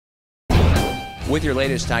With your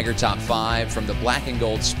latest Tiger Top 5 from the Black and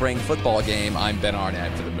Gold Spring Football Game, I'm Ben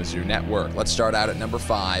Arnett for the Mizzou Network. Let's start out at number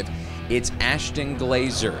 5. It's Ashton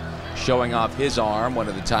Glazer showing off his arm, one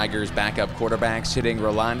of the Tigers' backup quarterbacks, hitting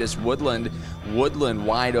Rolandis Woodland. Woodland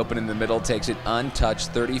wide open in the middle, takes it untouched,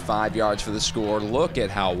 35 yards for the score. Look at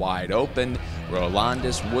how wide open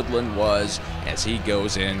Rolandis Woodland was as he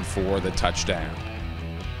goes in for the touchdown.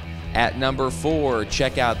 At number 4,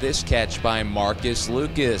 check out this catch by Marcus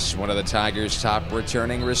Lucas. One of the Tigers' top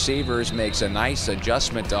returning receivers makes a nice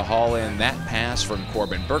adjustment to haul in that pass from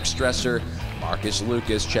Corbin Bergstresser. Marcus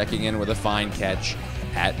Lucas checking in with a fine catch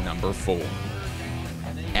at number 4.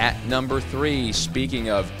 At number 3, speaking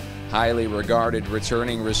of highly regarded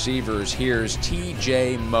returning receivers, here's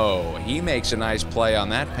TJ Moe. He makes a nice play on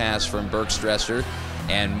that pass from Bergstresser,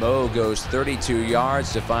 and Moe goes 32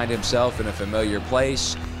 yards to find himself in a familiar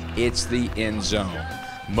place. It's the end zone.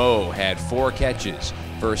 Moe had 4 catches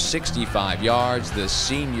for 65 yards. The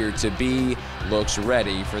senior-to-be looks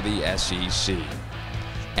ready for the SEC.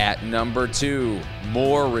 At number 2,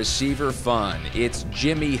 more receiver fun. It's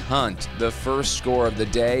Jimmy Hunt, the first score of the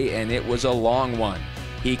day, and it was a long one.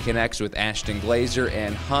 He connects with Ashton Glazer,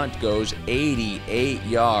 and Hunt goes 88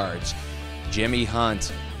 yards. Jimmy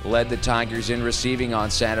Hunt led the Tigers in receiving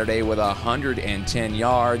on Saturday with 110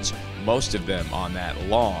 yards, most of them on that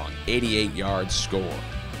long 88-yard score.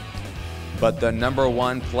 But the number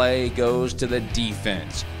 1 play goes to the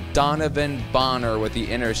defense. Donovan Bonner with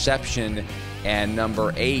the interception, and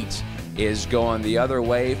number 8 is going the other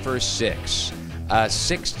way for 6. A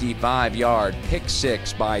 65-yard pick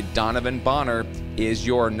 6 by Donovan Bonner is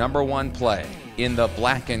your number 1 play in the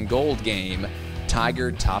Black and Gold Game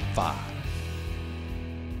Tiger Top 5.